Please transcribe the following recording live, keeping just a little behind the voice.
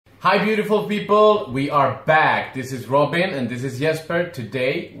Hi beautiful people, we are back. This is Robin and this is Jesper.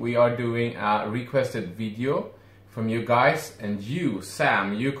 Today we are doing a requested video from you guys, and you,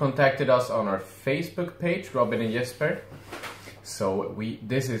 Sam, you contacted us on our Facebook page, Robin and Jesper. So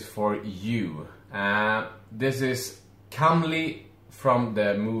this is for you. This is Kamli from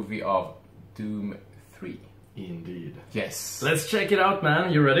the movie of Dhoom 3. Indeed. Yes. Let's check it out,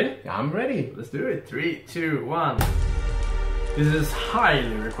 man. You ready? I'm ready. Let's do it. 3, 2, 1. This is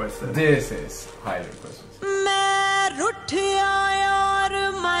highly requested. This is highly requested.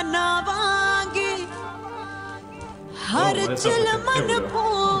 हर चिलमन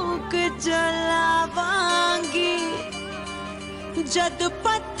फूक जलावांगी जद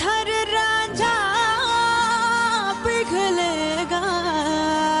पत्थर राजा पिघलेगा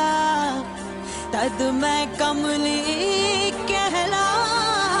तद मैं कमली कहलावांगी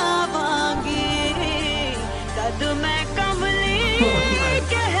तद मैं कमली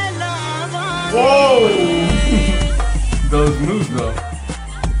कहलावांगी. Whoa! Those moves though.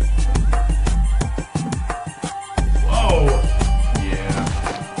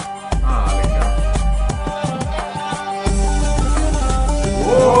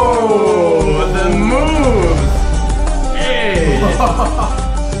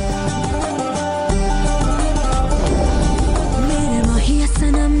 मेरे माहिया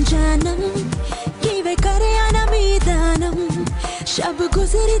सनम जानम कि वे करे आना मीदानम शब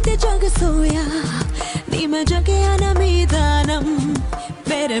गुजरी ते जग सोया नी मैं जगे आना मीदानम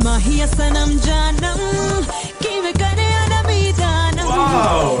मेरे माहिया सनम जानम कि वे करे आना मीदानम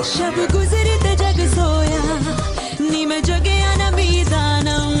शब गुजरी ते जग सोया नी मैं जगे आना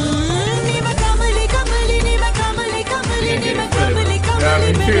मीदानम नी मैं कमली कमली नी मैं कमली कमली नी मैं कमली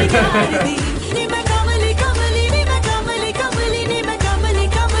कमली मेरे यार दी नी मैं कमली कमली नी मैं कमली कमली नी मैं कमली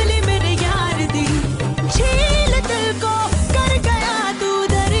कमली मेरे यार दी झील दिल को कर गया तू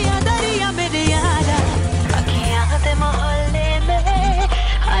दरिया दरिया मेरे यारा अखियां ते मोहल्ले में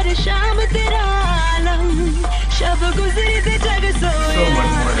हर शाम तेरा आलम शब गुजरी ते जग सोया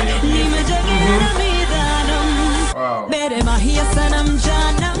नी मैं जगे ना मीदानम मेरे माहिया सनम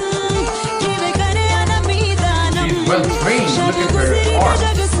जानम कि वे करे आना मीदानम शब गुजरी ते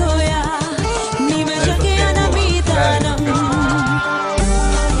जग सोया नी मैं जगे आना मीदानम.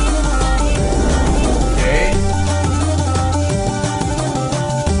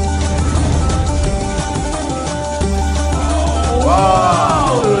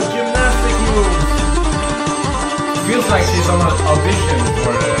 Wow! Gymnastic moves! Feels like she's on an audition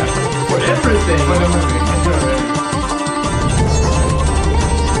for everything. For the movie.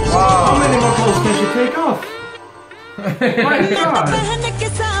 Wow! How many more clothes can she take off? My God! पहन के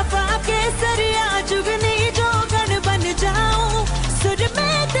साफा के सरिया जुगनी जोगन बन जाऊं सुर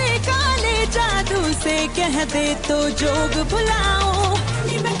में ते काले जादू से कह दे तो जोग भुलाऊं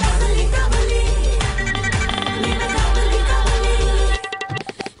नी मैं कमली कमली नी मैं कमली कमली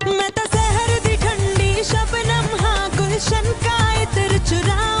मैं तो सहर दी ठंडी शबनम हाँ गुलशन का इतर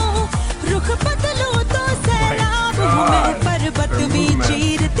चुराऊं रुख बदलूं तो सैलाब हूँ मैं पर्वत भी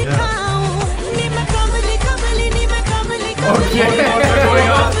चीर दिखाऊं नी मैं कमली कमली नी मैं कमली कमली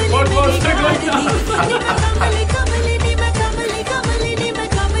What was the going on? कमली कमली नी मैं कमली कमली नी मैं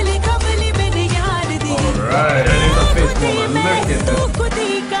कमली कमली मेरे यार दी. Alright, that is a fifth woman. Look at this.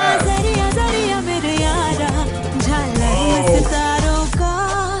 खुदी का जरिया जरिया मेरे यारा झालर सितारों का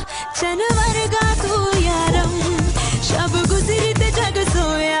चनवर गा तू यारम शब गुजरी ते जग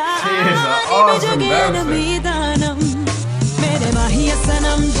सोया नी मैं जगे न मीदानम मेरे माहिया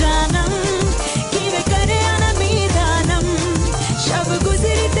सनम जानम कि वे करे आना मीदानम शब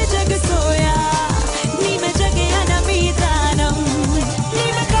गुजरी ते जग सोया नी मैं जगे आना मीदानम नी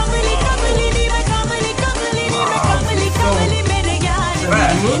मैं कमली कमली नी मैं कमली कमली नी मैं कमली कमली मेरे यार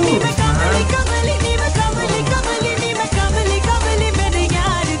नी मैं कमली कमली नी मैं कमली कमली नी मैं कमली कमली मेरे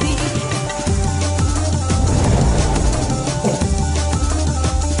यार दी.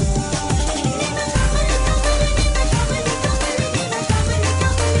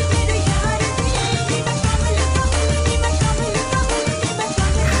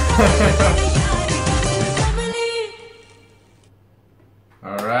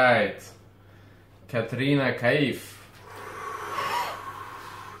 Alright. Katrina Kaif.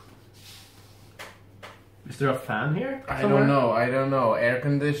 Is there a fan here? I somewhere? don't know. Air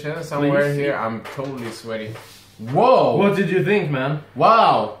condition somewhere Please. here. I'm totally sweaty. Whoa! What did you think, man?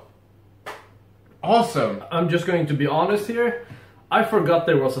 Wow! Awesome! I'm just going to be honest here. I forgot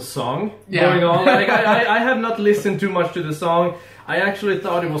there was a song Yeah. going on. Like I have not listened too much to the song. I actually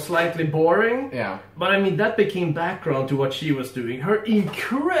thought it was slightly boring. Yeah. But I mean, that became background to what she was doing. Her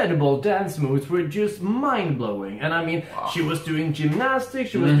incredible dance moves were just mind-blowing. And I mean, she was doing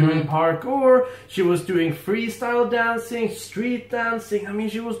gymnastics, she was doing parkour, she was doing freestyle dancing, street dancing. I mean,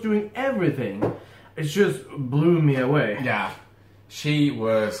 she was doing everything. It just blew me away. Yeah. She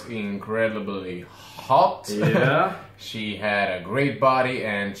was incredibly hot. Yeah. She had a great body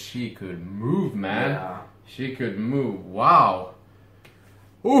and she could move, man. Yeah. She could move. Wow.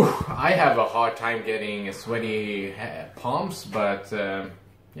 Ooh, I have a hard time getting sweaty palms, but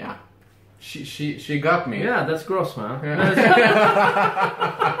yeah, she got me. Yeah, that's gross, man.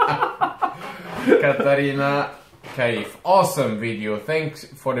 Katrina Kaif, awesome video. Thanks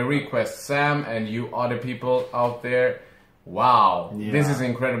for the request, Sam, and you other people out there. Wow, this is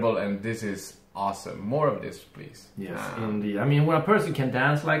incredible and this is awesome. More of this, please. Yes, indeed. I mean, when a person can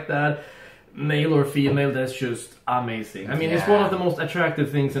dance like that, male or female, that's just amazing. I mean, it's one of the most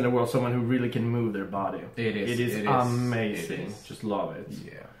attractive things in the world, someone who really can move their body. It is amazing. It is. Just love it.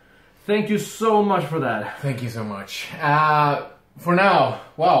 Yeah. Thank you so much for that. Thank you so much. For now,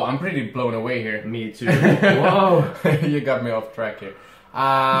 wow, I'm pretty blown away here. Me too. Whoa. You got me off track here.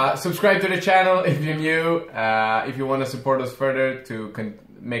 Subscribe to the channel if you're new. If you want to support us further to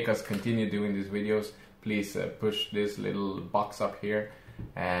make us continue doing these videos, please push this little box up here.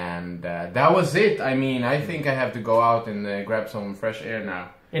 And that was it. I mean, I think I have to go out and grab some fresh air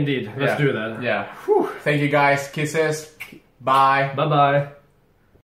now. Indeed. Let's do that. Yeah. Whew. Thank you guys. Kisses. Bye. Bye-bye.